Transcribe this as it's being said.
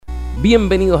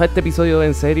Bienvenidos a este episodio de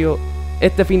En Serio.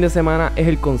 Este fin de semana es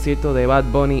el concierto de Bad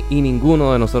Bunny y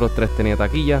ninguno de nosotros tres tenía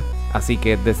taquilla. Así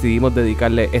que decidimos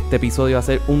dedicarle este episodio a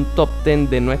hacer un top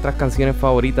 10 de nuestras canciones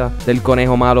favoritas del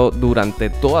Conejo Malo durante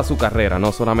toda su carrera.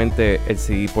 No solamente el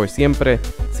CD por siempre,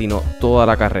 sino toda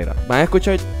la carrera. Van a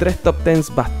escuchar tres top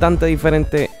 10 bastante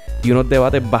diferentes y unos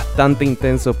debates bastante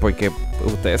intensos porque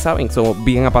ustedes saben, somos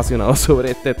bien apasionados sobre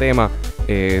este tema.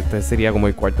 Este sería como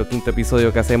el cuarto o quinto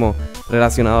episodio que hacemos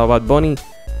relacionado a Bad Bunny.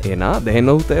 Nada,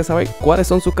 déjenos ustedes saber cuáles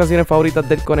son sus canciones favoritas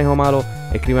del Conejo Malo.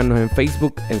 Escríbanos en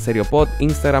Facebook, En Serio Pod,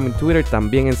 Instagram y Twitter,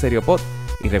 también En Serio Pod.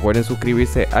 Y recuerden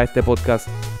suscribirse a este podcast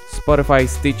Spotify,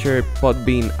 Stitcher,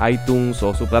 Podbean, iTunes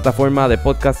o su plataforma de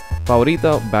podcast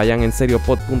favorita. Vayan en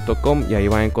seriopod.com y ahí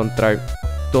van a encontrar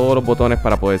todos los botones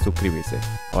para poder suscribirse.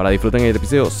 Ahora disfruten el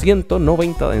episodio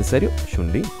 190 de En Serio,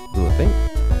 Chun-Li, do the thing.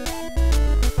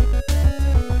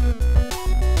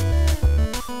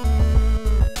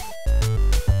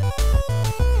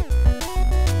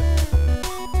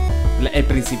 El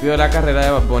principio de la carrera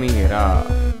de Bad Bunny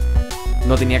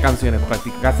no tenía canciones,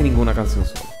 casi ninguna canción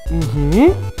sola.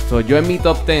 So, yo en mi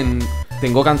top 10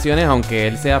 tengo canciones, aunque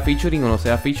él sea featuring o no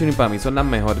sea featuring, para mí son las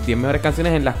 10 mejores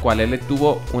canciones en las cuales él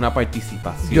tuvo una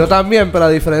participación. Yo también, pero a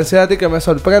diferencia de ti que me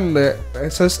sorprende,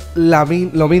 eso es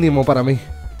lo mínimo para mí.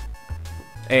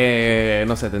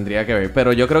 No sé, tendría que ver.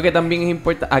 Pero yo creo que también es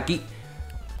importante. Aquí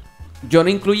yo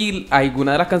no incluí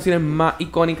algunas de las canciones más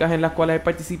icónicas en las cuales he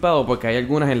participado, porque hay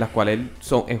algunas en las cuales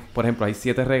él por ejemplo, hay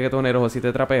 7 reggaetoneros o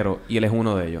 7 traperos y él es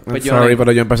uno de ellos. Pues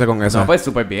pero yo empecé con eso. No, pues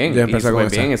súper bien. Yo empecé con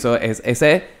bien.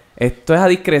 Esto es a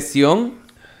discreción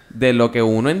de lo que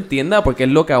uno entienda, porque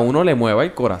es lo que a uno le mueva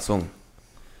el corazón.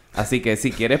 Así que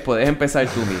si quieres puedes empezar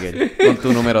tú, Miguel, con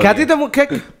tu número 10.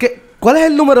 ¿Cuál es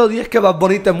el número 10 que Bad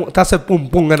Bunny te hace pum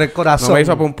pum en el corazón? No me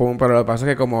hizo pum pum, pero lo que pasa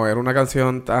es que como era una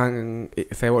canción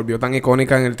se volvió tan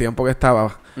icónica en el tiempo que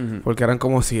estaba, porque eran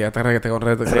como 7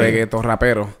 reggaeton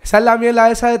raperos. ¿Esa es la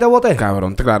mierda esa de Te Boté?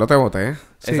 Cabrón, claro, Te Boté.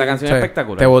 Sí. Esa canción es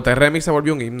espectacular. Te Boté remix se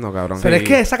volvió un himno, cabrón. Pero es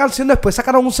que esa canción después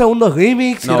sacaron un segundo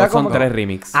remix. No, y era son como 3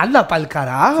 remix. ¡Anda pa'l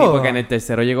carajo! Sí, porque en el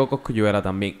tercero llegó Cosculluela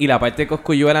también. Y la parte de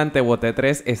Cosculluela en Te Boté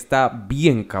 3 está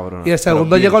bien cabrona. Y el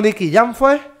segundo llegó Nicky Jam,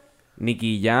 ¿fue?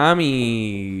 Nicky Jam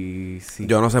y... Sí,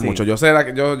 yo no sé mucho. Yo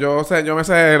me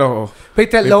sé lo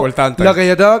importante. Lo que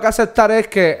yo tengo que aceptar es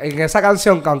que en esa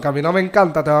canción, que aunque a mí no me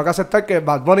encanta, tengo que aceptar que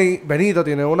Bad Bunny Benito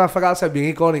tiene una frase bien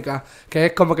icónica, que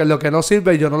es como que lo que no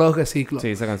sirve yo no lo reciclo.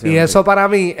 Sí, esa canción. Y eso para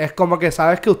mí es como que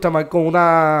sabes que usted marcó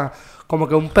como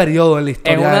que un periodo en la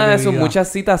historia. Es una de sus vida.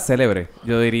 muchas citas célebres,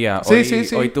 yo diría. Sí.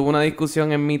 Hoy tuve una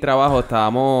discusión en mi trabajo.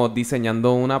 Estábamos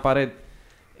diseñando una pared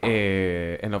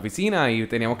en la oficina y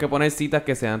teníamos que poner citas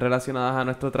que sean relacionadas a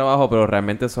nuestro trabajo, pero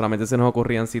realmente solamente se nos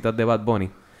ocurrían citas de Bad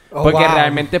Bunny. Porque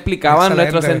realmente explicaban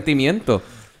nuestros sentimientos.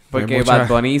 Porque Bad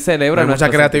Bunny celebra mucha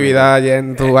creatividad allí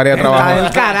en tu área de trabajo.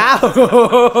 ¡El carajo!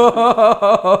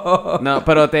 No,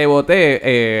 pero Te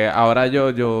Boté. Ahora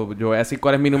yo voy a decir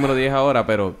cuál es mi número 10 ahora,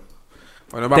 pero...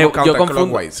 Bueno, vamos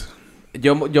counterclockwise.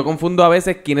 Yo confundo a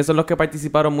veces quiénes son los que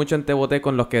participaron mucho en Te Boté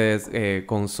con los que...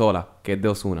 con Sola, que es de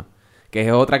Ozuna. Que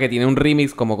es otra que tiene un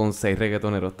remix como con 6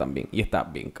 reggaetoneros también. Y está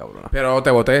bien cabrona. Pero Te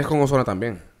Boté es con Ozuna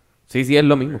también. Sí, es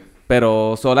lo mismo.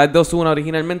 Pero Sola es de Ozuna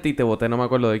originalmente y Te Boté no me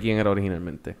acuerdo de quién era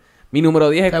originalmente. Mi número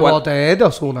 10 es... Te Boté es de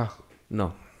Ozuna.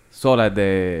 No. Sola es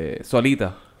de...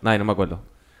 Solita. Ay, no me acuerdo.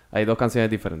 Hay 2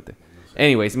 canciones diferentes.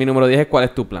 Anyways, mi número 10 es ¿Cuál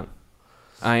es tu plan?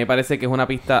 A mí me parece que es una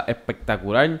pista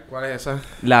espectacular. ¿Cuál es esa?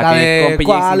 La que es con PJ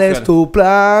 ¿Cuál es tu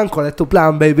plan? ¿Cuál es tu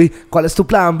plan, baby? ¿Cuál es tu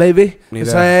plan, baby?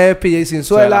 Esa es PJ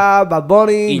Sinzuela, Bad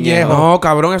Bunny, y Ñejo. No,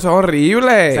 cabrón, eso es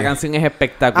horrible. Esa canción es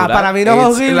espectacular. Para mí no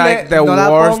es horrible. Like no la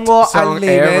pongo al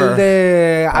nivel ever.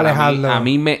 de Para Alejandro. a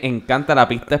mí me encanta. La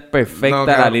pista es perfecta. No,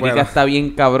 la lírica bueno. está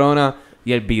bien cabrona.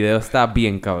 Y el video está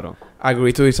bien cabrón.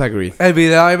 Agree to disagree. El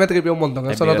video a mí me tripió un montón.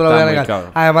 Eso no te lo voy a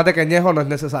negar. Además de que Ñejo no es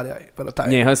necesario ahí. Pero está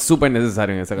bien. Ñejo es súper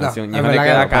necesario en esa canción. es Ñejo le verdad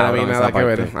queda que no, Para cabrón mí esa nada que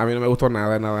parte. ver. A mí no me gustó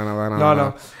nada.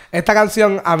 No. Esta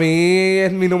canción a mí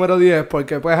es mi número 10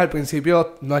 porque pues al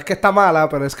principio no es que está mala,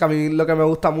 pero es que a mí lo que me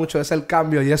gusta mucho es el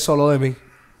cambio y es solo de mí.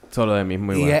 Solo de mí,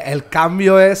 muy Y bueno. el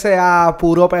cambio ese a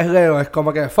puro perreo es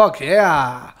como que fuck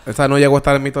yeah. Esa no llegó a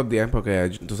estar en mi top 10 porque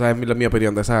tú sabes mi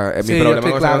opinión de esa. Sí, Mi yo problema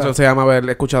estoy con claro. esa canción se llama haber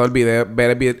escuchado el video,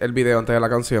 ver el video antes de la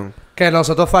canción. Que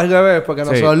nosotros fue al revés porque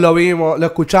nosotros lo vimos, lo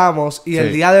escuchamos y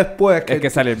el día después Es que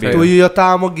sale el video. tú y yo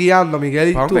estábamos guiando, Miguel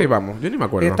y ¿Para tú. dónde íbamos? Yo ni me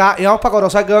acuerdo. Íbamos para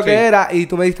Corozal creo que era y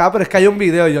tú me dijiste, pero es que hay un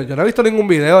video. Y yo no he visto ningún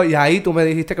video y ahí tú me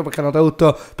dijiste que porque no te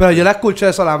gustó. Pero yo la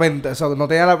escuché solamente, eso no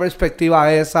tenía la perspectiva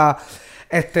esa.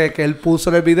 que él puso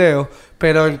en el video.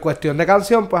 Pero en cuestión de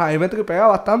canción, pues a mí me tripea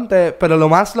bastante. Pero lo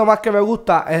más que me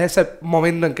gusta es ese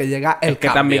momento en que llega el que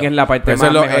cambio. también es la parte Eso más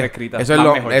es lo, mejor escrita. eso es más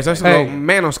lo, mejor. eso es lo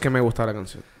menos que me gusta de la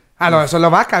canción. Ah, no, eso es lo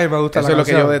más que a mí me gusta de Eso la es lo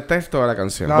que canción. yo detesto de la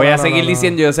canción. No, Voy a seguir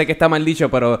diciendo, yo sé que está mal dicho,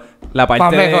 pero la parte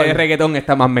Más de mejor. reggaetón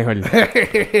está más mejor.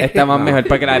 Está más mejor,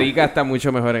 porque la rica está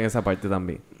mucho mejor en esa parte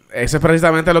también. Eso es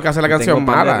precisamente lo que hace la canción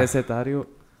Tengo pan de mala. recetario,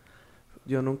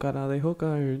 yo nunca la dejo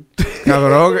caer.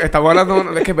 Cabrón, estamos hablando...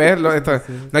 Hay que verlo.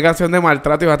 Una canción de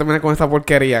maltrato y va a terminar con esta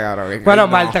porquería, cabrón. Bueno, No.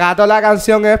 maltrato la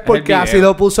canción es porque video. así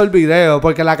lo puso el video.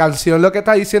 Porque la canción lo que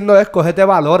está diciendo es cógete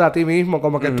valor a ti mismo.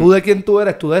 Como que tú de quien tú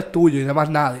eres tuyo y de más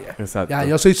nadie. Exacto. Ya,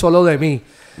 yo soy solo de mí.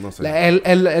 No sé.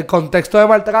 El contexto de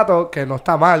maltrato, que no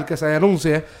está mal que se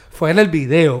denuncie, fue en el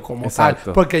video como Exacto.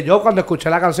 tal. Porque yo cuando escuché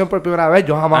la canción por primera vez,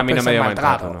 yo jamás A mí no pensé me dio en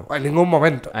maltrato. maltrato, no. En ningún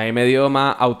momento. A mí me dio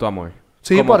más autoamor.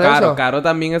 Sí, como por Caro. eso. Caro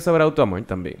también es sobre autoamor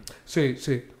también. Sí,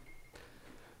 sí.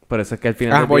 Por eso es que al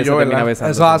final del voy video yo, se termina ¿verdad?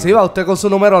 besando. Eso es así, va usted con su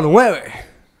número 9.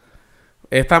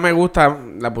 Esta me gusta.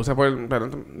 La puse por... Pero,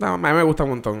 no, a mí me gusta un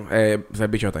montón. Ser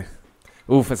bichote.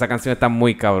 Uf, esa canción está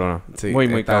muy cabrona. Sí, muy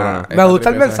está- cabrona. Me gusta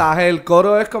el tripeza. mensaje, el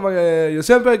coro es como que yo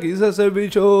siempre quise ser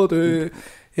bichote.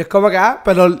 Y es como que,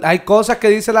 pero hay cosas que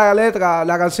dice la letra,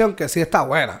 la canción, que sí está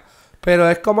buena. Pero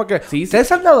es como que... Sí, ¿Ustedes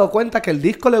se han dado cuenta que el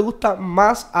disco le gusta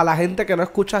más a la gente que no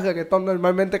escucha reggaetón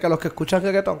normalmente que a los que escuchan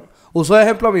reggaetón? Uso de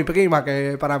ejemplo a mi prima,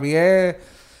 que para mí es...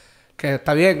 Que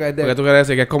está bien. Es de- Porque tú quieres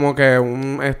decir que es como que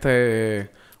un...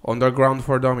 Underground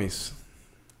for Dummies.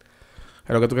 ¿Es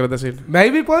lo que tú quieres decir?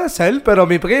 Maybe puede ser, pero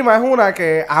mi prima es una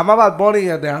que ama Bad Bunny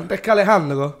desde antes que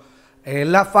Alejandro. Es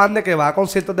la fan de que va a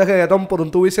conciertos de reggaetón por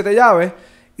un tubo y 7 llaves.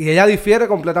 Y ella difiere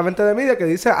completamente de mí, de que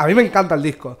dice, a mí me encanta el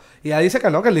disco. Y ella dice que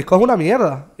no, que el disco es una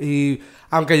mierda. Y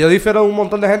aunque yo difiero de un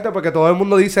montón de gente porque todo el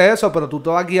mundo dice eso, pero tú te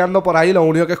vas guiando por ahí, lo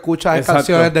único que escuchas es Exacto.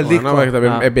 canciones del Bueno, disco. pues, es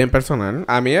bien- Ah. es bien personal.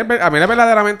 A mí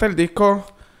verdaderamente el disco...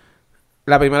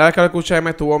 La primera vez que lo escuché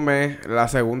me estuvo la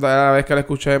segunda vez que lo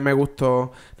escuché me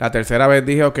gustó. La tercera vez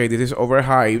dije, ok, this is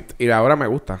overhyped. Y ahora me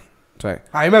gusta. O sea,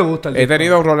 A mí me gusta el he disco.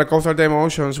 tenido un roller coaster de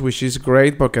emotions, which is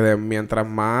great, porque mientras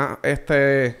más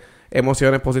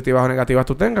emociones positivas o negativas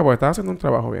tú tengas, pues estás haciendo un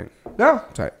trabajo bien. ¿No?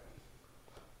 O sea,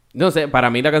 No sé, para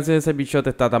mí la canción de Ser Bichote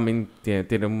está también...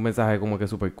 Tiene un mensaje como que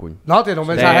súper cool. No, tiene un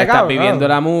O sea, mensaje estás cabrón. viviendo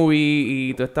la movie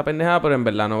y toda esta pendejada, pero en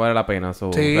verdad no vale la pena.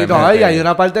 So, Sí, realmente- no, y hay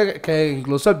una parte que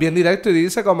incluso es bien directo y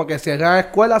dice como que si en la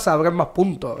escuela se abren más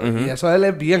puntos. Y eso él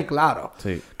es bien claro.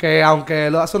 Sí. Que aunque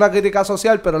lo hace una crítica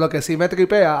social, pero lo que sí me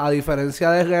tripea, a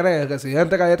diferencia de René, el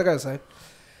residente Calle 13,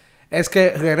 es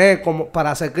que René, como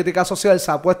para hacer crítica social,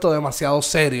 se ha puesto demasiado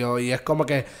serio. Y es como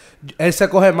que él se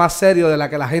coge más serio de la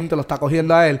que la gente lo está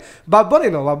cogiendo a él. Bad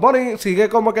Bunny no. Bad Bunny sigue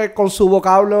como que con su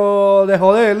vocablo de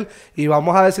joder. Y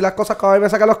vamos a decir las cosas como a mí me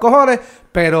sacan los cojones.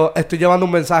 Pero estoy llevando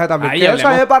un mensaje también. Ay, Que eso a mí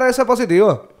hablemos. me parece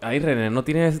positivo. Ay, René no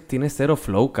tiene cero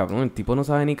flow, cabrón. El tipo no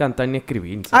sabe ni cantar ni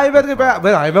escribir. A mí me tripea.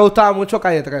 Bueno, a mí me gustaba mucho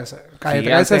Calle 13. Calle Sí,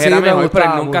 13 antes sí era me mejor, pero gustaba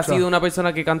él nunca mucho. ha sido una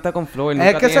persona que canta con flow. Él Es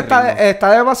nunca que tiene ritmo.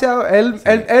 está demasiado... Él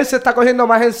se está cogiendo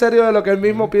más en serio de lo que él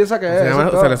mismo piensa que es. eso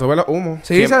es todo. se le sube los humos.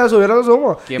 Sí, ¿Quién- se le subieron los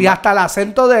humos. quién Y va? hasta el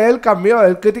acento de él cambió.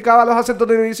 Él criticaba los acentos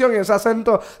de Univision y ese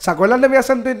acento... ¿Se acuerdan de mi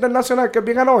acento internacional que es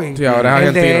bien annoying? Sí, ahora es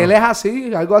el de argentino. él es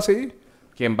así, algo así.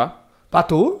 ¿Quién va? ¿Vas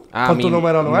tú? Con tu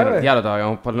número 9. Ya lo todavía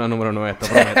vamos por la número 9, esto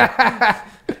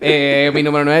promete. Mi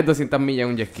número 9 es 200 millas en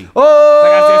un jet ski. ¡Oh!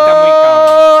 Esa canción está muy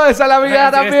cabrona. ¡Esa es la mía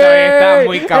Esa canción también! está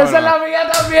muy cabrona. ¡Esa es la mía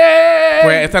también!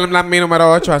 Pues esta es mi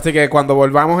número 8, así que cuando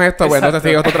volvamos esto, pues entonces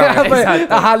sigo otra vez. Pues,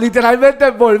 Exacto. ajá,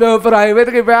 literalmente volvemos, pero ahí me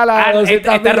tripea la Ah, 200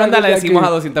 esta millas ronda la de decimos aquí.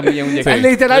 a 200 millas en un jet ski. Sí.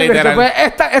 Literalmente, literal. pues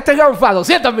este round fue a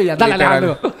 200 millas. Dale, Literal.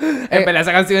 Alejandro. En verdad,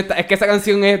 esa canción es que esa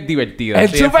canción es divertida.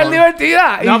 Es Sí, súper fun.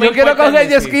 divertida. No y me yo quiero importa coger el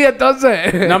jet jet ski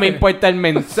entonces. No me importa el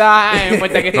mensaje, me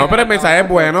importa que... No, pero el mensaje es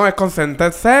bueno, es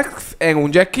consented sex en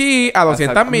un jet ski a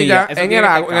 200 Exacto, millas Eso en tiene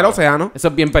el, que en el cabrón. océano. Eso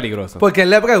es bien peligroso. Porque él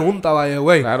le pregunta, vaya,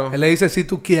 güey. Claro. Él le dice si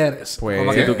tú quieres. Pues,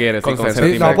 Como si que- tú quieres, sí,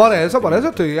 consent- Sí, no, por eso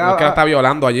estoy... No es que la está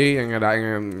violando allí en el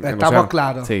Estamos océano.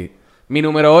 claros. Sí. Mi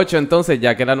número 8, entonces,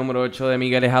 ya que la número 8 de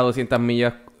Miguel es a 200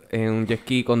 millas en un jet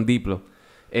ski con Diplo.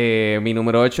 Mi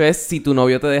número 8 es Si tu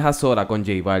novio te deja sola con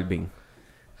J Balvin.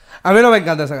 A mí no me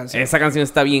encanta esa canción. Esa canción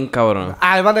está bien cabrona.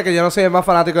 Además de que yo no soy el más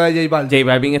fanático de J Balvin.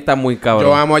 J Balvin está muy Yo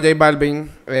cabrón. amo a J Balvin.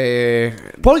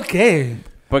 ¿Por qué?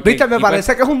 Porque Viste, me el tipo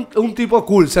parece que es un tipo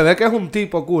cool. Se ve que es un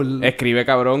tipo cool. escribe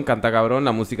cabrón, canta cabrón,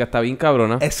 la música está bien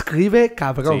cabrona. Escribe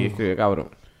cabrón. Sí, escribe cabrón.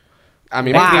 A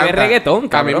mí Wow. me Escribe encanta. reggaetón, A mí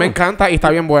cabrón. me encanta y está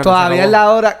bien bueno. Todavía se es acabó.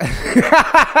 la hora...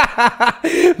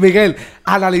 Miguel,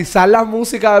 analizar la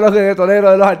música de los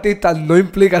reggaetoneros, de los artistas, no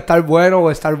implica estar bueno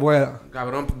o estar buena.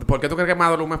 Cabrón, ¿por qué tú crees que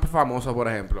Maluma es famoso, por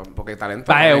ejemplo? Porque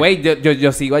talento... Vaya, güey,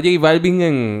 yo sigo a J Balvin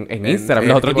en Instagram.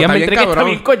 Los otros días me enteré que está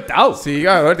bien cortado. Sí,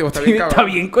 cabrón, el tipo está bien cabrón. Está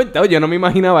bien cortado. Yo no me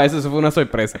imaginaba eso. Eso fue una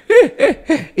sorpresa.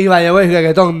 Y vaya, güey,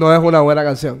 reggaetón no es una buena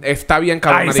canción. Está bien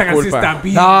cabrón, Esa canción está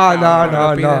bien.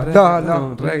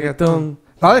 No. Reggaetón.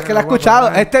 No, es que la he escuchado.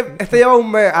 Este lleva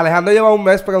un mes. Alejandro lleva un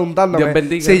mes preguntándome Dios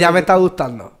bendiga. si ya me está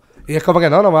gustando. Y es como que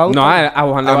no me va a No, gustar. a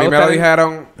Juan le A va a mí me lo gustar.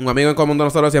 dijeron, un amigo en común de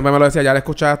nosotros siempre me lo decía, ya la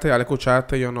escuchaste.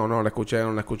 Y yo, no la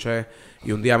escuché.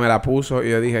 Y un día me la puso y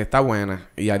yo dije, está buena.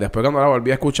 Y ya después cuando la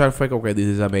volví a escuchar fue como que this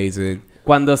is amazing.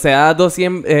 Cuando sea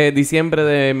diciembre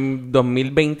de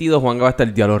 2022, Juan va a estar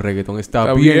el diálogo reggaetón.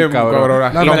 Está bien,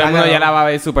 cabrón. No, Y no, todo el mundo no. ya la va a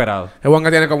haber superado. El Juan que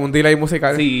tiene como un delay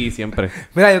musical. Sí, siempre.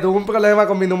 Mira, yo tuve un problema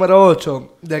con mi número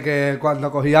 8. De que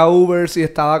cuando cogía Ubers y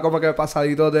estaba como que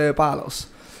pasadito de palos.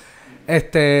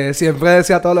 Siempre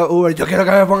decía a todos los Ubers, yo quiero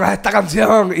que me pongas esta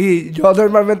canción. Y yo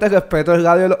normalmente respeto el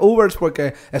radio de los Ubers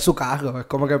porque es su carro. Es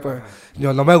como que pues,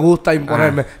 yo no me gusta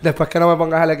imponerme. Después que no me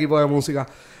pongas el equipo de música.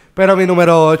 Pero mi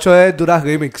número 8 es Duras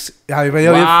Remix. Y a mí me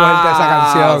dio bien fuerte esa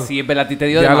canción. Sí, pero a ti te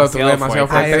dio Ya lo demasiado, tuve demasiado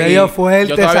fuerte. Ay, me dio fuerte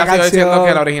yo todavía esa sigo diciendo canción.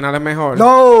 que la original es mejor.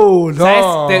 No.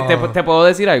 ¿Sabes? ¿Te puedo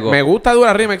decir algo? Me gusta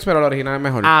Dura Remix, pero la original es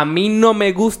mejor. A mí no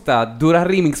me gusta Dura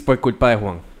Remix por culpa de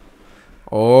Juan.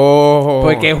 Oh.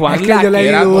 Porque Juan Es que yo le di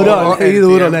era duro, todo le di el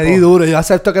duro, le di tiempo. duro. Yo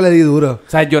acepto que le di duro. O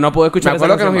sea, yo no puedo Me escuchar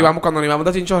acuerdo que canción más. cuando nos íbamos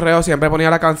de chinchorreo, siempre ponía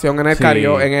la canción en el Sí.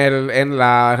 en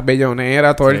la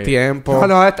bellonera todo el Sí. tiempo.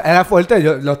 No, era fuerte.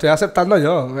 Yo lo estoy aceptando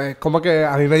yo. Es como que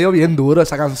a mí me dio bien duro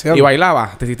esa canción. Y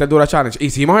bailaba, te hiciste el Dura Challenge.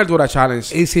 Hicimos el Dura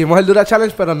Challenge. Hicimos el Dura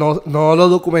Challenge, pero no lo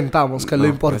documentamos, que es lo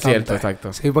No, importante. es cierto,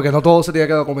 exacto. Sí, porque no todo se tiene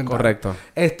que documentar. Correcto.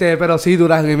 Pero sí,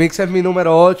 Dura Remix es mi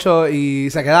número 8 y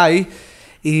se queda ahí.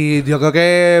 Y yo creo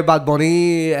que Bad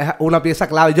Bunny es una pieza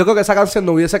clave. Yo creo que esa canción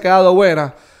no hubiese quedado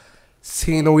buena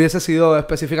si no hubiese sido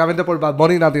específicamente por Bad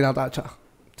Bunny y Nati Natasha.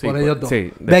 Sí, por ellos dos.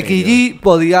 sí, Becky G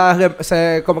podía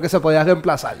como que se podía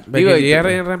reemplazar. Becky Digo,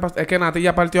 G es que Nati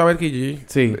ya partió a Becky G.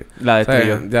 Sí, la O sea,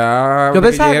 destruyó. ya Yo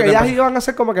Becky pensaba G que ellas reemplazó- iban a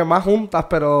ser como que más juntas,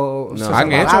 pero No. se Han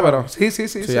separaron. hecho, pero-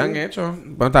 Sí. han hecho.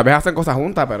 Bueno, tal vez hacen cosas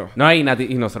juntas, pero... No, y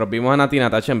nosotros vimos a Nati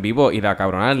Natasha en vivo y la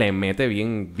cabrona le mete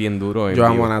bien duro en Yo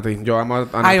vivo. amo a Nati. Yo amo a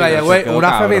Nati. Ay, vaya, Natasha güey, quedó una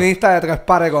cabrón. feminista de 3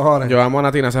 pares de cojones. Yo amo a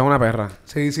Nati. Esa es una perra.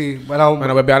 Sí. Bueno,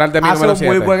 Bueno, pues voy a hablar de mi hace número un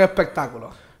muy 7. buen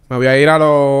espectáculo. Me voy a ir a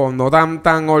lo... No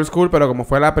tan old school, pero como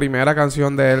fue la primera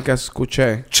canción de él que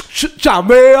escuché.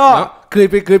 ¡Chambea! No.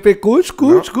 Creepy, kush.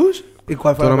 ¿Y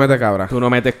cuál fue Tú no la- metes cabra. Tú no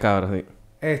metes cabras, sí.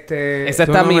 Tú Esa está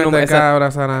Tú no mi número. metes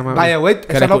cabra, Sara, mami. Vaya, güey, Que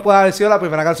eso le no escu- puede haber sido la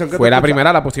primera canción que Fue tú la escuchaste.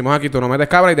 primera, la pusimos aquí. Tú no metes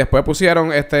cabra. Y después pusieron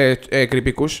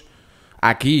Creepy Kush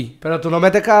aquí. Pero tú no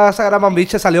metes que Sagrada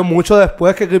Mambiche salió mucho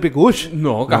después que Creepy Kush.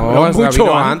 No, No, cabrón, esa mucho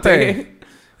vino antes. antes.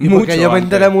 Y porque yo me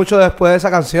enteré mucho después de esa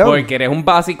canción. Porque eres un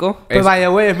básico. Pues vaya,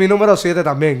 güey, es mi número 7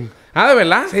 también. Ah, ¿de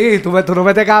verdad? Sí, tú no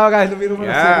metes cabra, es mi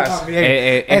número 7 Yes.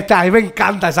 también. A mí me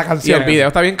encanta esa Y canción. el video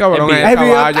está bien cabrón. El El El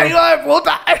video caballo. está hijo de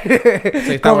puta.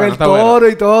 está Con bueno, el está toro bueno.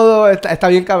 y todo. Está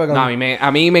bien cabrón. No,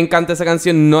 a mí me encanta esa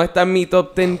canción. No está en mi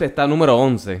top 10, está número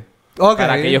 11. Ok.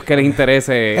 Para aquellos que les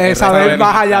interese. el Saber resto de la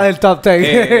más allá lista. del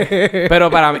top 10.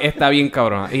 Pero para mí está bien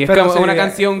cabrona. Y es Pero como sí, una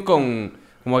canción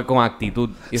como que con actitud.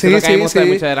 Y eso Sí, es lo que a mí me gusta de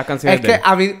sí. muchas de las canciones Es de que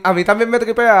él. a mí también me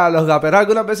tripea. Los raperos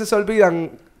algunas veces se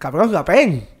olvidan. Cabrón,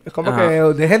 rapen. Es como Ajá. que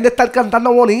dejen de estar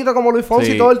cantando bonito como Luis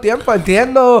Fonsi Sí. todo el tiempo.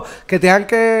 Entiendo que tengan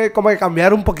que como que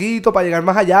cambiar un poquito para llegar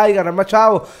más allá y ganar más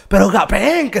chavos. Pero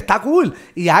rapen, que está cool.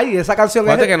 Y ay, esa canción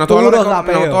Fíjate es que no todos, los puro no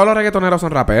rapeo. todos los reggaetoneros son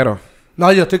raperos.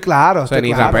 No, yo estoy claro. O sea, estoy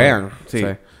ni claro. rapean. Sí. Sí.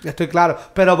 Yo estoy claro.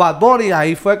 Pero Bad Bunny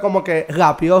ahí fue como que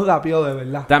rapeó de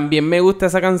verdad. También me gusta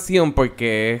esa canción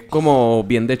porque es como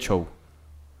bien de show.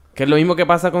 Que es lo mismo que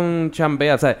pasa con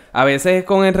Chambea. O sea, a veces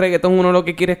con el reggaetón uno lo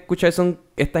que quiere escuchar son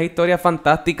estas historias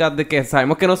fantásticas de que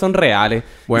sabemos que no son reales.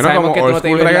 Bueno, sabemos como que tú old no te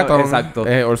school vives la- reggaeton. Exacto.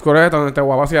 Old school reggaeton te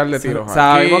voy a vaciar de tiros.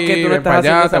 Sabemos Aquí, que tú no ven estás para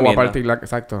haciendo allá, esa te voy a mierda. partir la...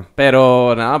 Exacto.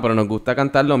 Pero nada, pero nos gusta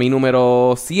cantarlo. Mi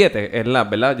número 7 es la,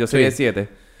 ¿verdad? Yo soy Sí. el 7.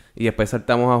 Y después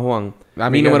saltamos a Juan. A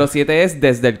Mi Miguel. número 7 es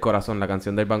Desde el Corazón, la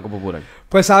canción del Banco Popular.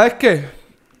 Pues, ¿sabes qué?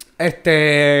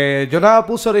 Yo no la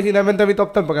puse originalmente en mi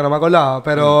top 10 porque no me acordaba,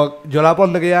 pero yo la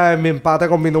pondría en mi empate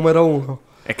con mi número 1.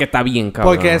 Es que está bien,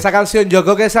 cabrón. Porque esa canción, yo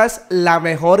creo que esa es la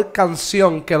mejor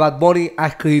canción que Bad Bunny ha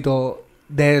escrito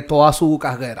de toda su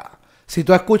carrera. Si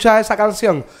tú escuchas esa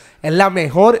canción, es la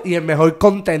mejor y el mejor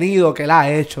contenido que él ha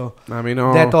hecho. A mí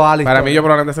no. De toda la Para historia. mí, yo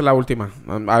probablemente esa es la última.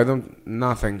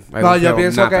 Nothing. I No, don't yo feel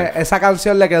pienso nothing. que esa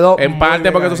canción le quedó En muy parte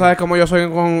bien porque ahí. tú sabes cómo yo soy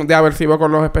de aversivo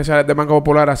con los especiales de Banco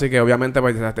Popular, así que obviamente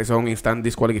pues te hizo un instant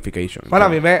disqualification. Bueno, a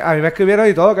mí me escribieron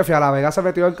y todo que Fia La Vega se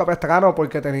metió en Capestrano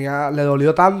porque le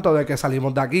dolió tanto de que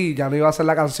salimos de aquí. Ya no iba a ser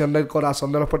la canción del corazón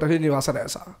de los puertorriqueños, iba a ser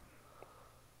esa.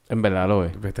 En verdad lo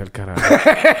es. Vete al carajo.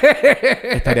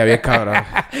 Estaría bien cabrón.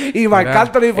 Y Marc ¿Verdad?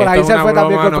 Anthony por Esto ahí es se una fue broma,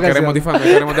 también con no queremos presión. difamar,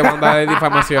 queremos demandar de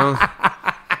difamación.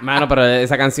 Mano, pero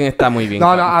esa canción está muy bien.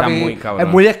 No, a está mí muy cabrón.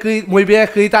 es muy bien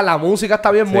escrita, la música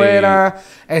está bien Sí. buena,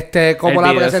 como El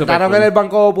la video es presentaron super en cool. el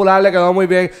Banco Popular le quedó muy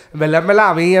bien. En verdad,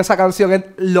 a mí esa canción es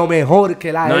lo mejor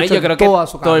que la ha No, y hecho yo creo en que toda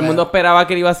su todo el carrera. mundo esperaba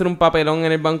que él iba a hacer un papelón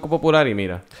en el Banco Popular y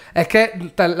mira. Es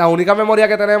que la única memoria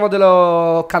que tenemos de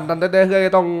los cantantes de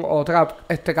reggaetón o trap,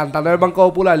 cantando en el Banco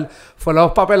Popular, fue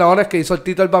los papelones que hizo el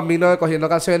Tito el Bambino de cogiendo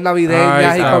canciones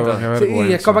navideñas. Ay, y, cabrón, qué sí, y es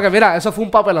vergüenza. como que, mira, eso fue un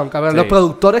papelón, cabrón. Sí. Los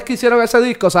productores que hicieron ese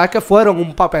disco, sabes que fueron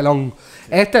un papelón.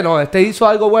 Este hizo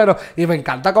algo bueno y me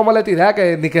encanta cómo le tiré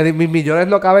que mis millones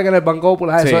no caben en el Banco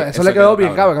Popular. Sí, eso eso le quedó quedó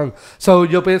bien, cabrón. cabrón. So,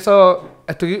 yo pienso,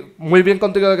 estoy muy bien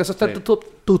contigo de que eso esté en tu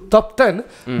top 10.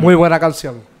 Muy buena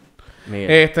canción.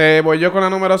 Miguel. Voy yo con la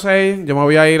número 6. Yo me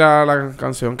voy a ir a la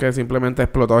canción que simplemente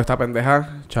explotó esta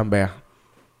pendeja. Chambea.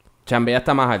 Chambea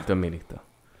está más alto en mi lista.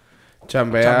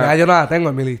 Chambea. Chambea yo no la tengo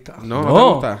en mi lista. No, No. no te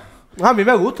gusta. A mí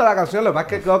me gusta la canción, lo que pasa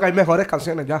es que creo que hay mejores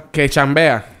canciones ya. Que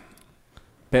chambea.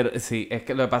 Pero sí, es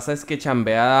que lo que pasa es que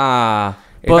Chambea...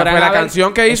 Esta fue la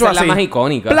canción que hizo esa es así. la más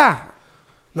icónica. ¡Pla!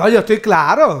 No, yo estoy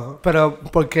claro, pero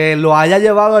porque lo haya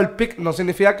llevado al pick no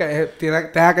significa que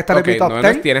tenga que estar Ok, en mi top no,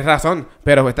 10. tienes razón.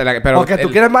 Pero, Porque tú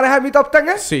quieres manejar mi top 10,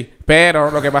 ¿eh? Sí, pero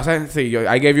lo que pasa es... Sí, I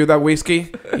gave you that whiskey.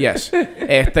 Yes.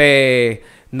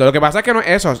 No, lo que pasa es que no es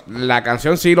eso. La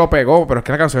canción sí lo pegó, pero es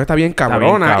que la canción está bien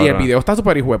cabrona. cabrona. Y el video está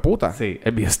súper hijo de puta. Sí,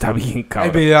 el video está bien El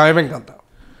cabrón. video a mí me encanta.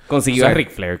 Consiguió Sí. a Ric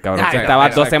Flair, cabrón. Ay, que no, estaba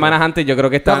exacto. 2 semanas antes, yo creo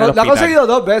que estaba en el Lo ha hospital. conseguido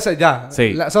 2 veces ya.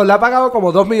 Sí. Le ha pagado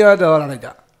como $2 millones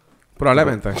ya.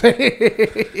 Probablemente.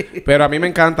 Pero a mí me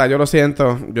encanta, yo lo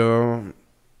siento. Yo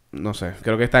no sé,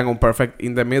 creo que está en un perfect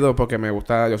in the middle porque me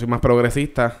gusta, yo soy más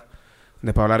progresista.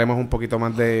 Después hablaremos un poquito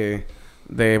más de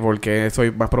por qué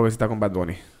soy más progresista con Bad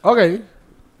Bunny. Ok.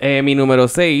 Mi número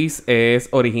 6 es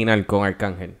original con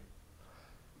Arcángel.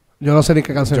 Yo no sé ni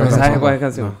qué canción Yo es ¿Sabes esa. cuál es la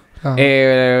canción? Ajá.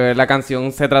 La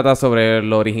canción se trata sobre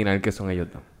lo original que son ellos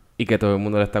dos. Y que todo el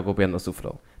mundo le está copiando su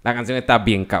flow. La canción está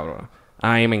bien cabrona.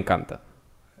 A mí me encanta.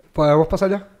 ¿Podemos pasar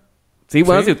ya? Sí,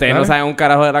 bueno, Sí, si ustedes no dale. saben un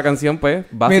carajo de la canción, pues...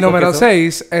 Mi básico número que son.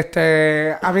 6,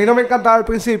 a mí no me encantaba al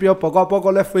principio, poco a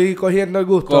poco le fui cogiendo el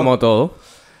gusto. Como todo.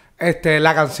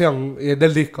 La canción y es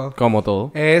del disco. Como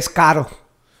todo. Es Caro.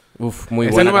 Uf, muy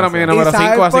Ese buena número canción. mío, número ¿Y sabes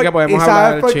 5, así por- que podemos ¿y hablar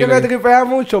sabes del por qué me chile. tripea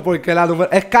mucho? Porque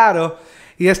es caro.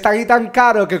 Y es tan y tan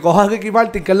caro que cojo a Ricky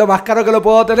Martin, que es lo más caro que lo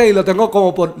puedo tener, y lo tengo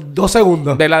como por 2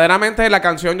 segundos. Verdaderamente la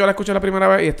canción yo la escuché la primera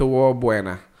vez y estuvo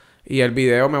buena. Y el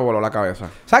video me voló la cabeza.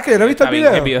 ¿Sabes que yo no he visto el Está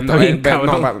bien, video? el video está bien,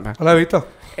 cabrón. No lo he visto.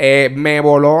 Me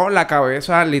voló la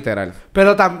cabeza literal.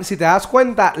 Pero si te das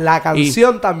cuenta, la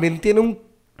canción también tiene un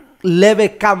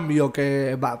leve cambio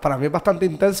que para mí es bastante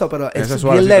intenso, pero Ese es es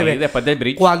suave, bien sí, leve. Y después del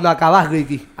bridge. Cuando acabas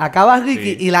Ricky. Acabas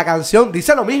Ricky y la canción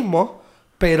dice lo mismo,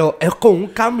 pero es con un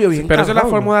cambio bien Pero esa es la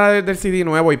cabrón. fórmula del CD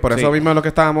nuevo y por eso Sí. mismo es lo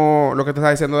que te estaba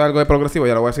diciendo de algo de progresivo,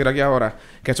 ya lo voy a decir aquí ahora,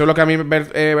 que eso es lo que a mí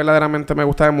verdaderamente me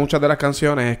gusta de muchas de las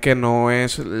canciones, es que no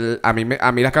es, a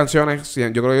mí las canciones,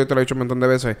 yo creo que yo te lo he dicho un montón de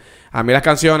veces, a mí las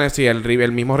canciones, si el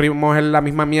mismo ritmo es la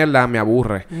misma mierda, me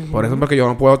aburre. Por eso es porque yo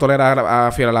no puedo tolerar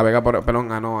a Fiel a la Vega,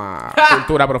 a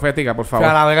Cultura Profética, por O favor.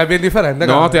 sea, la Vega es bien diferente.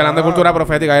 No, cabrón. estoy hablando de Cultura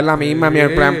Profética, es la misma Sí.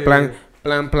 mierda, plan.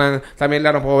 También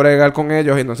no puedo bregar con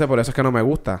ellos y entonces por eso es que no me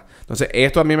gusta. Entonces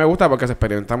esto a mí me gusta porque se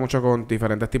experimenta mucho con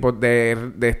diferentes tipos de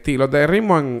estilos de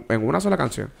ritmo en una sola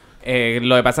canción.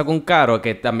 Lo que pasa con Caro,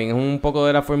 que también es un poco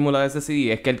de la fórmula de ese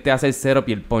CD, es que él te hace el setup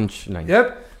y el punchline. Yep.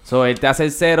 So, él te hace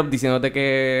el setup diciéndote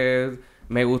que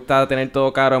me gusta tener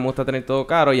todo caro, me gusta tener todo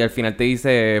caro, y al final te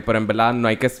dice, pero en verdad no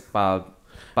hay que...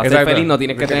 Para ser Exacto. feliz no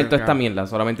tienes que tener toda esta Claro. mierda,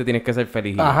 solamente tienes que ser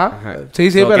feliz. Ajá. Ajá. Sí,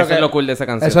 So, pero que eso es lo cool de esa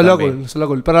canción Eso es lo también. cool, eso es lo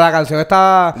cool. Pero la canción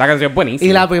está... La canción es buenísima.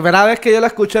 Y la primera vez que yo la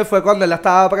escuché fue cuando él la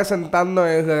estaba presentando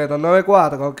en Reggaeton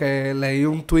 94, que leí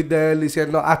un tweet de él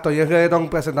diciendo, estoy en Reggaeton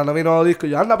presentando mi nuevo disco.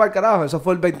 Y yo, anda para el carajo. Eso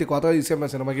fue el 24 de diciembre,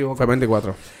 si no me equivoco. Fue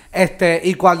 24.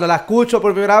 Y cuando la escucho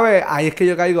por primera vez, ahí es que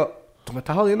yo caigo, tú me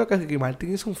estás jodiendo que Ricky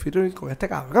Martin hizo un featuring con este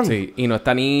cabrón. Sí, y no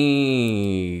está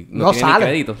ni... No tiene sale.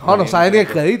 ni crédito. No sale ni el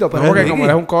crédito, pero No, porque es como Ricky.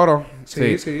 es un coro.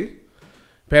 Sí, Sí. sí.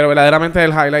 Pero verdaderamente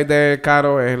el highlight de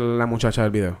Caro es la muchacha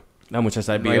del video. La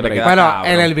muchacha del No hay video le break. queda Bueno,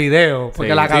 cabrón. en el video.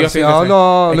 Porque Sí, la Sí, yo sí, canción sí, sí.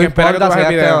 no, Es no que espera que tú importa si bajes el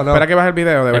es video. o no. Espera que bajes el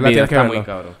video, de El verdad video tienes que está verlo. muy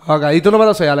cabrón. Ok, y tú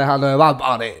número 6, Alejandro, de Bad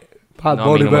Bunny. Bad No,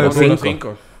 Bunny, mi número baby.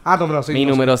 cinco. Número 5. Mi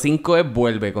número 5 es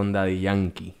Vuelve con Daddy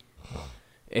Yankee.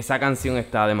 Esa canción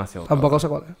está demasiado Tampoco sé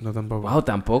cuál es. No, tampoco. Wow,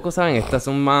 tampoco, ¿saben? Estas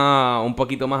son más... un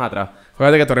poquito más atrás.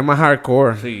 Fíjate que tú eres más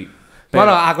hardcore. Sí.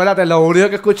 Bueno, acuérdate, lo único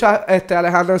que escucha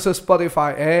Alejandro en su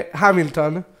Spotify es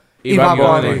Hamilton y Bad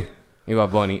Bunny. Y Bad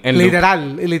Bunny.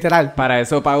 Literal. Para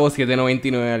eso pago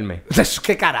 $7.99 al mes.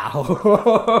 ¿Qué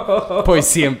carajo? Por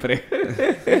siempre.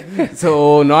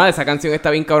 No, esa canción está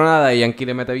bien cabronada. Daddy Yankee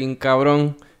le mete bien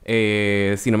cabrón.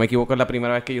 Si no me equivoco, es la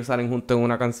primera vez que ellos salen juntos en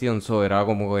una canción. Era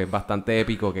como que bastante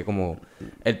épico. Que como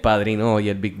el padrino y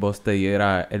el Big Boss te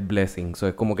diera el blessing.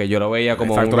 Es como que yo lo veía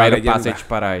como Exacto, un la rite of leyenda. passage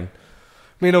para él.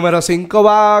 Mi número 5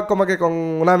 va como que con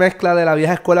una mezcla de la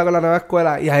vieja escuela con la nueva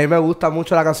escuela. Y a mí me gusta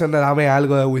mucho la canción de Dame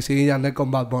Algo de Wisin y Yandel con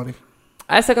Bad Bunny.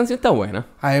 Esa canción está buena.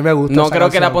 A mí me gusta No esa creo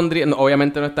que la canción. pondría...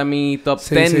 obviamente no está en mi top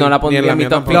Sí, 10. sí. No la Ni en pondría la en mi mía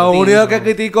top tampoco. 15. Lo único que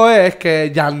critico es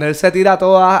que Yandel se tira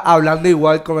todas hablando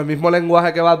igual, con el mismo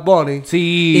lenguaje que Bad Bunny.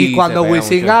 Sí. Y cuando se pega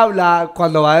Wisin mucho. habla,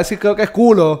 cuando va a decir creo que es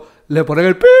culo, le ponen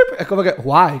el pip. Es como que,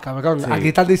 guay, cabrón. Sí. Aquí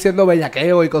están diciendo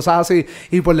bellaqueo y cosas así.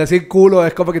 Y por decir culo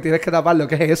es como que tienes que taparlo.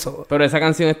 ¿Qué es eso? Pero esa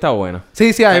canción está buena.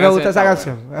 Sí, sí, a mí Esa me gusta esa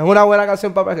canción canción. está Es una buena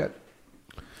canción para pegar.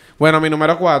 Bueno, mi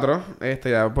número 4.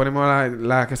 Ya ponemos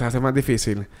la que se hace más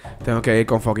difícil. Tengo que ir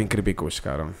con fucking Creepy Kush,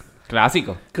 cabrón.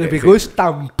 Clásico. Creepy Kush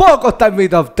tampoco está en mi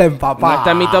top 10, papá. No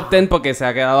está en mi top 10 porque se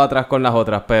ha quedado atrás con las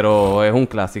otras, pero es un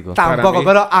clásico. Para Tampoco, mí-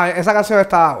 pero esa canción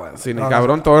estaba buena. Sí, No,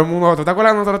 cabrón, todo el mundo... ¿Tú te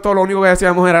acuerdas? Nosotros todo lo único que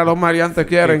decíamos era los mariantes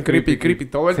quieren creepy.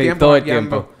 Todo el Sí, tiempo. todo el hackeando.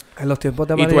 tiempo. En los tiempos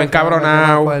de Y tú María, encabronado. no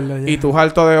me acuerdo ya. Y tú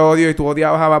harto de odio. Y tú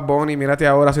odiabas a Bad Bunny. Mírate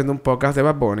ahora haciendo un podcast de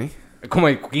Bad Bunny. Es como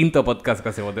el quinto podcast que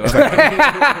hacemos de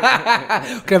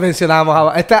Que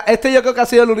mencionábamos. Este yo creo que ha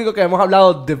sido el único que hemos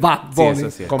hablado de Bad Sí, Bunny.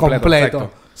 eso sí. Completo.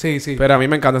 Exacto. Sí, sí. Pero a mí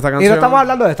me encanta esta Y canción. no estamos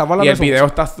hablando de estamos hablando Y el de su video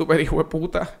música. está súper hijo de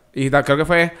puta. Y creo que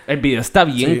fue... El video está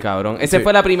bien, Sí. cabrón. Esa Sí.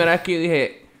 fue la primera vez que yo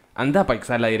dije, anda,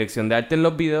 para la dirección de arte en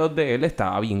los videos de él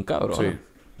estaba bien, cabrón. Sí,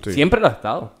 sí. Siempre lo ha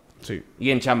estado. Sí. Y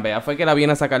en Chambea fue que la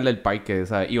viene a sacar del parque,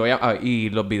 ¿sabes?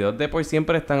 Y los videos de por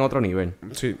siempre están a otro nivel.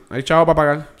 Sí. Hay chavo para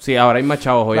pagar. Sí, ahora hay más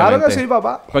chavos, obviamente. Claro que sí,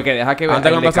 papá. Porque deja que veas Antes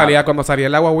el de cuando salía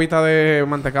el guaguita de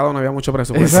mantecado no había mucho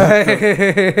presupuesto.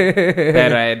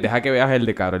 Pero deja que veas el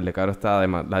de Caro. El de Caro está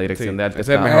además. La dirección Sí, de arte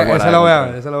ese es el está mejor. fuera Ese de lo voy a control.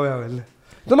 ver, ese lo voy a ver.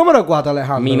 Tu número 4,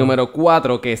 Alejandro. Mi número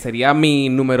 4, que sería mi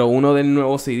número 1 del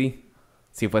nuevo CD.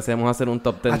 Si fuésemos a hacer un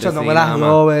top 10 Hacho, de no CD me las nada más.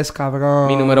 robes, cabrón.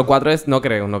 Mi número 4 es... No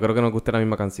creo que nos guste la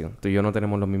misma canción. Tú y yo no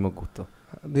tenemos los mismos gustos.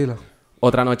 Dilo.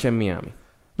 Otra noche en Miami.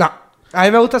 No. A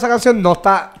mí me gusta esa canción. No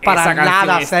está para Esa canción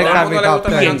nada es- Todo cerca el de mi mundo le top gusta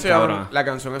la 10. canción. cabrón. La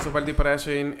canción es súper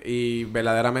depressing y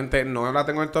verdaderamente no la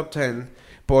tengo en el top 10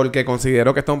 porque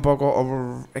considero que está un poco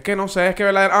over... Es que no sé, es que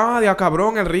verdaderamente... Dios,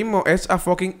 cabrón, el ritmo es a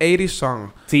fucking 80s song.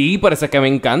 Sí, por eso es que me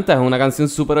encanta. Es una canción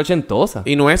súper ochentosa.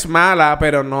 Y no es mala,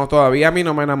 pero no todavía a mí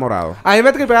no me he enamorado. A mí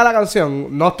me tripea la canción.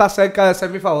 No está cerca de ser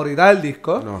mi favorita del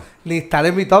disco. No. Ni estar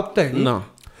en mi top 10. No.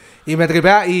 Y me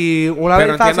tripea. Y una Pero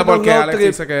vez estaba entiendo haciendo por un qué road Alex trip.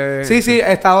 dice que... Sí, sí.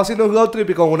 Estaba haciendo un road trip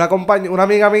y con una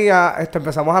amiga mía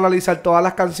empezamos a analizar todas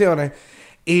las canciones.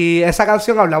 Y esa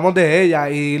canción hablamos de ella.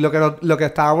 Y lo que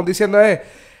estábamos diciendo es...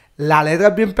 La letra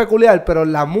es bien peculiar, pero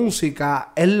la música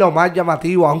es lo más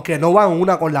llamativo, aunque no van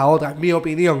una con la otra, en mi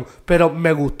opinión. Pero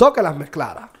me gustó que las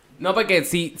mezclara. No, porque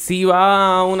sí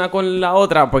va una con la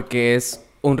otra porque es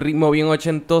un ritmo bien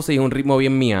ochentoso y un ritmo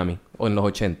bien Miami. O en los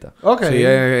 80. Ok. Sí,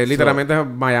 literalmente es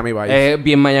Miami Vice. Es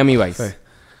bien Miami Vice.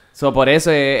 Sí. Por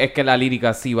eso es que la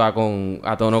lírica sí va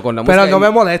a tono con la música. Pero no me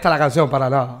molesta la canción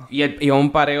para nada. Y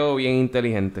un pareo bien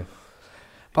inteligente.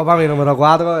 Papá, mi número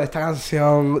 4, esta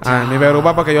canción. Mi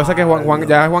preocupa porque yo sé que Juan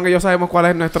y yo sabemos cuál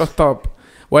es nuestro top.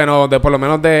 Bueno, por lo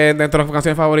menos de nuestras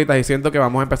canciones favoritas y siento que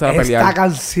vamos a empezar a pelear. Esta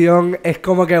canción es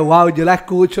como que, wow, yo la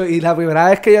escucho y la primera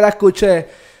vez que yo la escuché,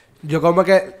 yo como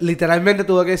que literalmente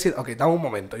tuve que decir, ok, dame un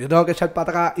momento, yo tengo que echar para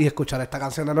atrás y escuchar esta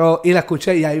canción de nuevo. Y la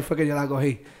escuché y ahí fue que yo la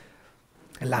cogí.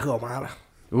 En Las Gomadas.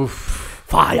 Uf.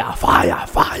 Falla.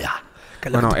 Que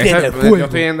lo Bueno, que tiene yo fuego.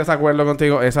 estoy en desacuerdo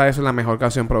contigo. Esa es la mejor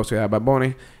canción producida de Bad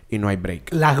Bunny y no hay break.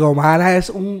 Las Gomadas es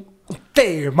un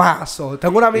temazo.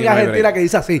 Tengo una Y amiga no hay argentina break. que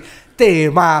dice así,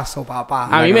 temazo, papá.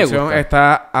 A mí La me canción gusta.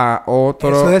 está a otro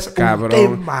Eso es cabrón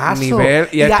un temazo. nivel.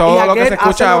 Y es todo lo que se aquel hace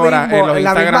escucha lo ahora mismo, en los la misma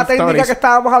Instagram técnica Stories. que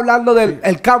estábamos hablando del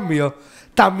el cambio,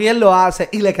 también lo hace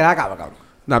y le queda cabrón.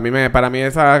 No, para mí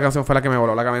esa canción fue la que me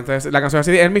voló la cabeza. La canción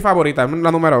así es mi favorita, es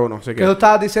la número 1. Así ¿Qué que... tú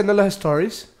estabas diciendo en los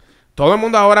stories? Todo el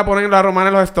mundo ahora pone la romana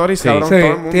en los stories, Sí. cabrón. Sí, Todo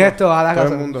el mundo. tienes toda la Todo el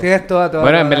razón. mundo. Tienes toda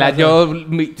Bueno, en la verdad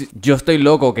razón. yo estoy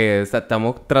loco que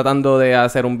estamos tratando de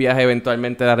hacer un viaje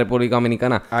eventualmente a la República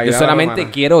Dominicana. A ir Yo a la solamente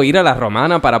romana. quiero ir a la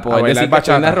romana para poder bailar decir que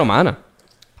estoy en la bachata. romana.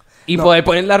 Y poder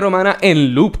poner la romana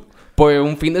en loop por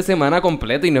un fin de semana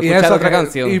completo y no Y escuchar eso otra que-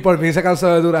 canción. Y por mí se cansó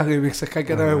de duras remixes que hay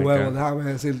que tener my huevos, God. déjame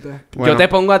decirte. Bueno. Yo te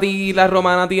pongo a ti la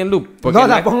romana a ti en loop. Porque No,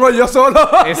 la es- pongo yo solo.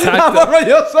 Exacto. La pongo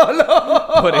yo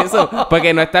solo. Por eso,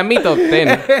 porque no está en mi top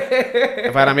 10.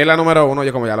 Para mí es la número 1,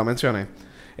 yo como ya lo mencioné.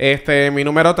 Mi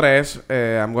número 3,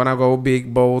 I'm gonna go big,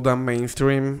 bold and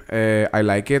mainstream. I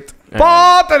like it.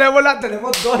 ¡Po! Tenemos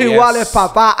dos Yes. iguales,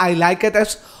 papá. I Like It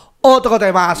es otro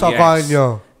temazo, Yes.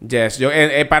 coño. Yes,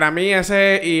 para mí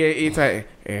ese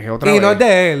es otra Y vez. no es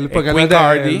de él, porque no Queen es de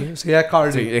Cardi. él. Sí, es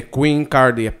Cardi. Sí, es Queen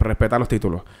Cardi, respeta los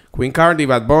títulos. Queen Cardi,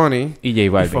 Bad Bunny Y J y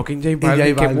Balvin. fucking J Y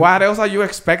Balvin. J Balvin. What else are you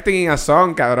expecting in a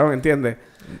song, cabrón? ¿Entiendes?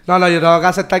 No, yo tengo que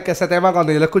aceptar que ese tema,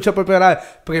 cuando yo lo escuché por primera vez,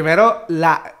 primero,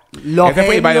 los Ese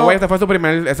fue, by the genios...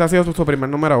 way, ese ha sido su primer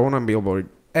número 1 en Billboard.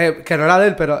 que no era de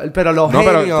él, pero los No,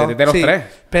 pero genios... de los tres.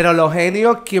 Pero los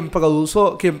genios, quien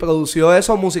produció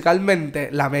eso musicalmente,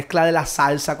 la mezcla de la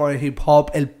salsa con el hip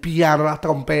hop, el piano, las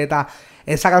trompetas,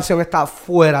 esa canción está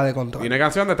fuera de Y control. una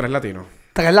canción de 3 latinos.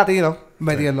 3 latinos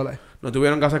metiéndole. No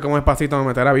tuvieron que hacer como Despacito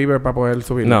meter a Bieber para poder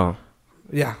subir. No.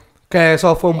 Ya. Que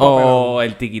eso fue un papelón. O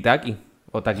el tiki-taki.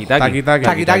 O taki-taki.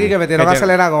 Taki-taki. Taki que metieron Que a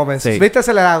Selena Gómez. Sí. ¿Viste?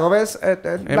 Selena Gómez es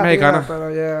latina, mexicana. pero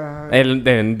ya... El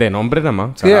de nombre nada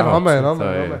más. Sí, de Carajo, nombre, de sí, nombre,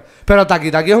 de ¿sabes? nombre. Pero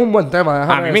Taki es un buen tema,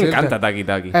 déjame A mí me decirte. encanta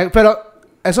taki-taki. Pero,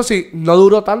 eso sí, no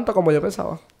duró tanto como yo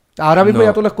pensaba. Ahora mismo No.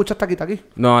 ya tú no escuchas Taki.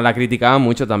 No, la criticaban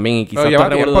mucho también. Y quizás Pero lleva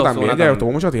por Revolú tiempo de también, Ozuna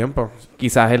tuvo mucho tiempo.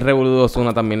 Quizás el Revolú de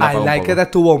Ozuna también la I pagó un Like It poco.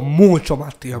 estuvo mucho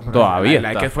más tiempo. Todavía Like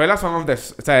está. que fue la Song of the... O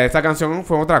sea, esta canción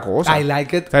fue otra cosa. I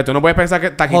Like It. O sea, tú no puedes pensar que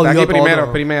Taki Jodió primero,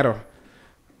 todo. primero.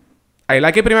 I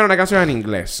Like It primero una canción en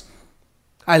inglés.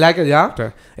 I Like It, ¿ya? O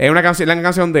sea, es una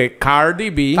canción de Cardi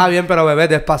B. Está bien, pero bebé,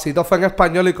 Despacito fue en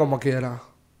español y como quiera.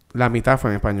 La mitad fue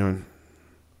en español.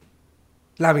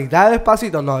 La mitad de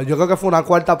Despacito, no. Yo creo que fue una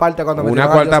cuarta parte cuando Una metieron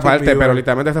a cuarta Justin parte, Bieber. pero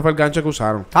literalmente ese fue el gancho que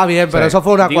usaron. Está bien, pero Sí. eso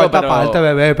fue una Digo, cuarta pero- parte,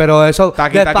 bebé. Pero eso,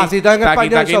 Taki, Despacito en Taki,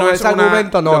 español Taki sobre no ese es una-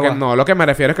 argumento no lo que, va. no, lo que me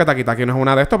refiero es que Taki no es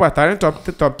una de estos para estar en top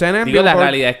 10 en Digo, la Billboard.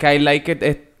 realidad es que I Like It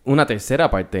es una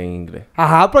tercera parte en inglés.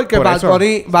 Ajá, porque Por Bad eso.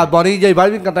 Bunny y J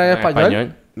Balvin cantan en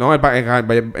español. No,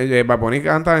 Bad Bunny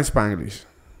canta en Spanglish.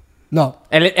 No.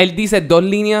 Él dice 2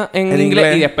 líneas en En inglés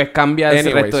inglés. y después cambia el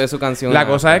Anyways, resto de su canción. La a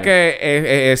cosa es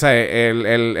español.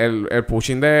 que el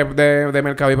pushing de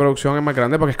mercado y producción es más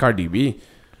grande porque es Cardi B.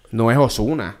 No es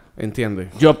Ozuna, ¿entiendes?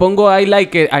 Yo pongo I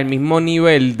Like It al mismo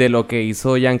nivel de lo que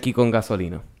hizo Yankee con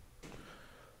Gasolina.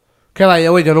 Que vaya,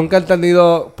 güey, yo nunca he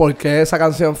entendido por qué esa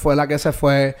canción fue la que se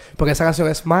fue. Porque esa canción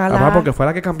es mala. Papá, porque fue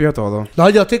la que cambió todo. No,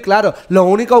 yo estoy claro. Lo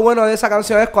único bueno de esa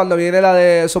canción es cuando viene la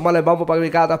de Súmale el bambo para mi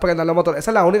cara, para prender los motores.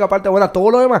 Esa es la única parte buena.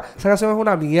 Todo lo demás, esa canción es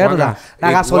una mierda. Juanca, La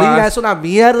it gasolina was- es una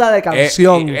mierda de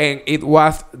canción. It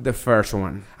was the first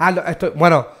one.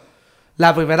 Bueno,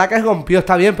 la primera que rompió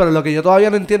está bien, pero lo que yo todavía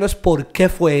no entiendo es por qué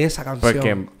fue esa canción.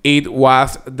 Porque It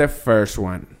was the first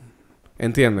one.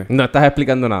 ¿Entiendes? no estás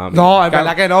explicando nada. amigo. No, es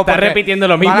verdad que no. Estás porque, repitiendo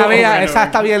lo mismo. mala mía, Bueno, esa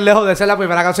está bien lejos de ser la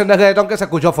primera canción de reggaetón que se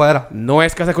escuchó fuera. No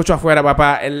es que se escuchó afuera,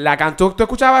 papá. Tú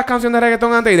escuchabas canción de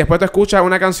reggaetón antes y después tú escuchas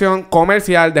una canción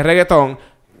comercial de reggaetón,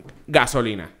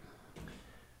 Gasolina.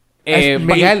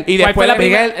 Miguel, y después ¿cuál fue la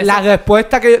Miguel, primera? La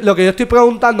respuesta lo que yo estoy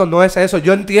preguntando no es eso.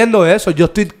 Yo entiendo eso. Yo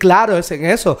estoy claro en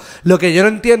eso. Lo que yo no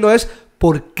entiendo es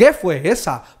por qué fue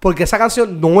esa. Porque esa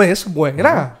canción no es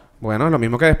buena. Bueno, es lo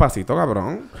mismo que Despacito,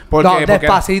 cabrón. No,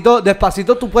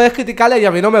 Despacito tú puedes criticarla y a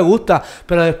mí no me gusta.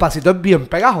 Pero Despacito es bien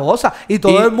pegajosa. Y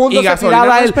todo el mundo y se Gasolina tiraba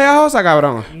no a es él. pegajosa,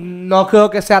 cabrón. No creo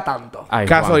que sea tanto. Ay,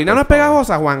 Gasolina Juan, no es por favor.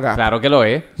 pegajosa, Juanga. Claro que lo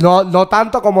es. No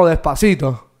tanto como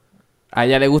Despacito. A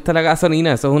ella le gusta la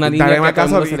gasolina. Eso es una línea Dale que más a todo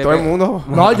el mundo se gasolina. le Todo el pega.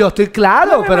 mundo. No, yo estoy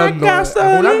claro, pero no. Es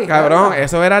una mierda. Cabrón,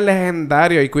 eso era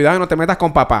legendario. Y cuidado, no te metas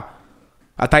con papá.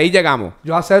 Hasta ahí llegamos.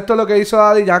 Yo acepto lo que hizo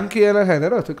Daddy Yankee en el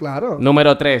género, estoy claro.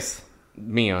 Número 3.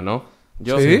 Mío, ¿no?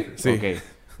 Yo ¿Sí? Sí. Ok.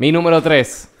 Mi número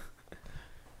 3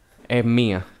 es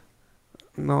mía.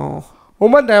 No.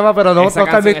 Un buen tema, pero no Esa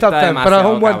está en mi canción top está 10. Pero es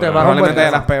un buen demasiado tema, es un buen Probablemente de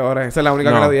tema. las peores. Esa es la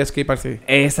única No. que le di skip así.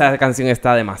 Esa canción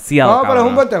está demasiado No, pero es un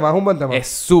cabrona. buen tema, es un buen tema. Es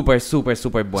súper, súper,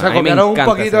 súper buena. Se A mí me copiaron un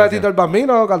encanta poquito esa de Tito el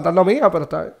Bambino cantando mía, pero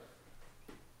está bien.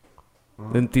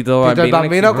 canción. Tito Tito el Bambino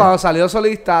Bambino existe. cuando salió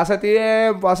solista hace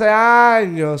tiempo, hace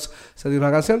años, se dio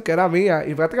una canción que era mía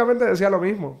y prácticamente decía lo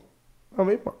mismo. Lo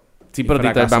mismo. Sí, pero Tito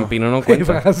el fracasó. Bambino no Y cuenta. Es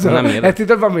fracasó. una mierda. Es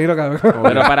Tito el Bambino, cabrón.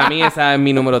 Pero para mí esa es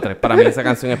mi número 3. Para mí esa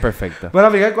canción es perfecta. Bueno,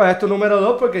 Miguel, ¿cuál es tu número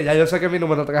 2? Porque ya yo sé que mi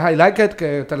número 3 es I Like It,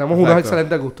 que tenemos unos Exacto.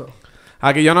 excelentes gustos.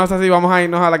 Aquí yo no sé si vamos a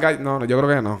irnos a la calle. No, no, yo creo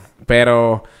que no.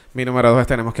 Pero mi número 2 es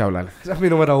Tenemos que hablar. Ese es mi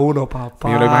número 1, papá.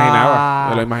 Yo lo imaginaba.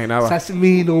 Yo lo imaginaba. Ese es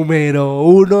mi número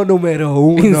 1, número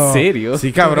 1. ¿En serio?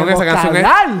 Sí, cabrón, Tenemos esa canción que es...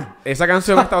 hablar. Esa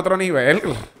canción está a otro nivel.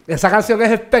 Esa canción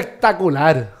es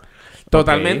espectacular.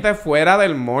 Totalmente fuera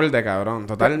del molde, cabrón.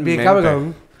 Totalmente. Bien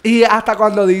cabrón. Y hasta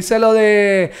cuando dice lo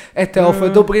de o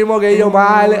fue tu primo que yo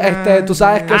mal, tú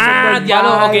sabes que eso es Ya lo...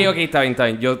 normal. Ok, está bien, está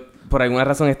bien. Yo, por alguna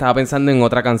razón, estaba pensando en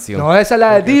otra canción. No, esa es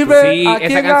la de dime Sí, a esa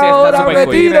quién canción está ahora súper me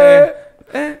cool. tire.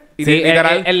 Y Sí,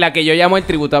 literal. en la que yo llamo el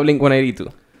tributo a Blink-182.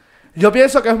 Yo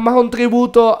pienso que es más un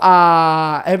tributo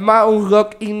a... Es más un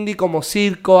rock indie como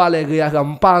Circo, Alegría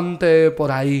Rampante,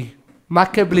 por ahí. Más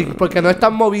que Blink, porque no es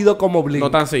tan movido como Blink. No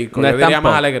tan circo. No Yo es tan diría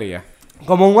más pop. alegría.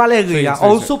 Como un Alegría. Sí, sí,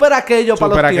 o un sí. super aquello para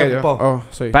Super los aquello. tiempos. Oh,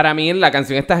 sí. Para mí la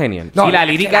canción está genial. No, y la la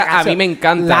lírica a canción- mí me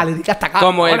encanta. la lírica está cabrona.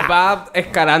 Como él va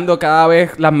escalando cada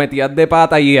vez las metidas de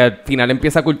pata y al final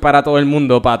empieza a culpar a todo el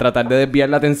mundo para tratar de desviar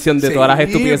la atención de Sí, todas las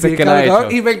estupideces bien que le ha cabrón.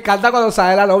 hecho. Y me encanta cuando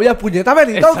sale la novia, puñeta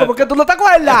Benito, Exacto. como que tú no te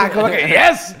acuerdas. Como que,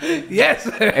 yes.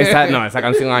 Esa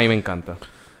canción a mí me encanta.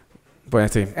 Pues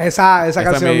sí. Esa es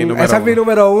canción, mi número esa es mi uno.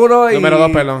 número 1. Número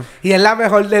 2, perdón. Y es la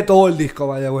mejor de todo el disco,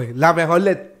 vaya, güey. La mejor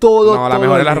de todo. No, la todo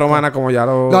mejor el es la disco. romana, como ya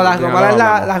lo... No, la ya lo romana,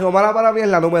 hablamos. la romana para mí es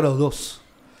la número 2.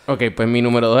 Ok, pues mi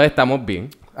número 2 estamos bien.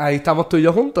 Ahí estamos tú y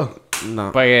yo juntos.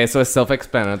 No. Pues eso es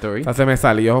self-explanatory. Esa se me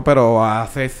salió, pero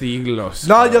hace siglos.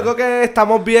 No, yo creo que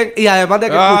estamos bien. Y además de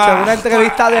que escuché una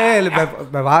entrevista de él,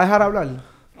 ¿me vas a dejar hablar?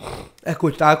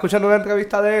 Estaba escuchando una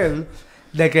entrevista de él,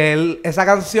 de que él, esa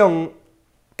canción,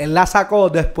 él la sacó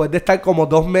después de estar como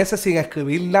 2 meses sin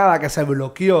escribir nada, que se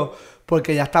bloqueó,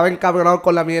 porque ya estaba encabronado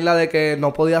con la mierda de que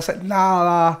no podía hacer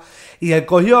nada. Y él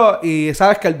cogió, y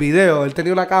sabes que el video, él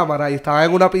tenía una cámara y estaba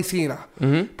en una piscina.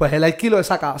 Ujú. Pues él alquiló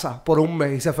esa casa por 1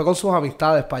 mes y se fue con sus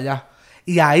amistades para allá.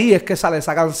 Y ahí es que sale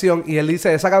esa canción. Y él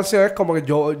dice, esa canción es como que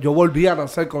yo volví a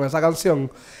nacer con esa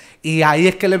canción. Y ahí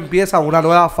es que él empieza una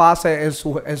nueva fase en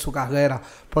su carrera.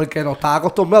 Porque no estaba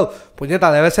acostumbrado. Puñeta,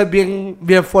 debe ser bien,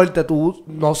 bien fuerte tú,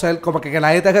 no ser, como que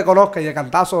nadie te reconozca y de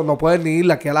cantazo no puedes ni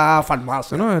ir aquí a la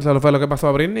farmacia. No, eso fue lo que pasó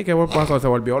a Britney. ¿Qué pasó? Se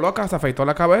volvió loca, se afeitó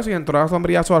la cabeza y entró a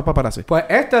sombrillazo al paparazzi. Pues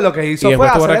lo que hizo Y fue después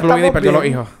estuvo hacer recluido y Estamos perdió los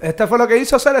Bien. hijos. Este fue lo que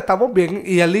hizo hacer Estamos Bien.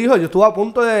 Y él dijo, yo estuve a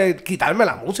punto de quitarme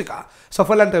la música. Eso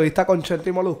fue la entrevista con Chente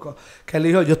y Molusco. Que él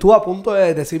dijo, yo estuve a punto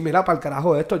de decir, mira, para el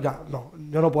carajo esto, ya, no,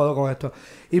 yo no puedo con esto.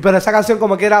 Y pero esa canción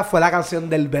como quiera fue la canción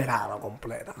del verano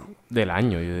completa. Del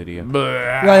año, yo diría.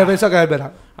 No, yo pienso que es el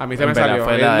verano. A mí se En me verdad, salió.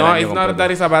 fue la del No, año it's not completo.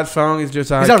 that it's a bad song. It's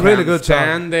just I It's a really can't good song.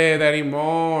 stand it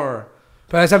anymore.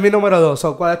 Pero ese es mi número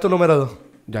 2. ¿Cuál es tu número 2?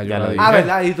 Ya yo Ya la lo dije. Ah,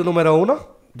 ¿verdad? ¿Y tu número 1?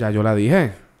 Ya yo la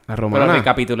dije. La Pero romana.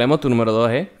 recapitulemos tu número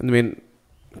 2, ¿eh? Bien,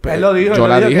 Él lo dijo. Yo él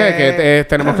la dijo dije que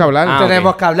tenemos que hablar. Ah,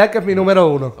 tenemos ok. que hablar, que es mi número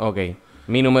 1. Ok.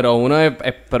 Mi número 1 es...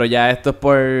 Pero ya esto es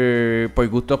por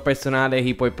gustos personales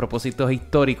y por propósitos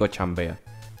históricos, chambea.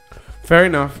 Fair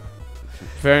enough.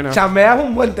 Fair enough. Chambea es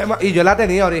un buen tema y yo la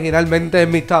tenía originalmente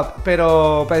en mi top,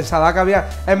 pero pensaba que había...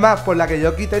 Es más, por la que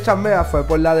yo quité Chambea fue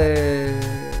por la de...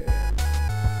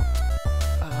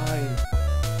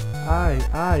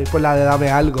 Ay, por la de Dame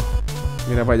Algo.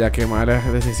 Mira para allá, qué mala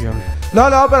decisión. No,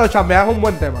 pero Chambea es un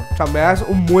buen tema. Chambea es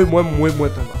un muy buen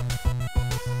tema.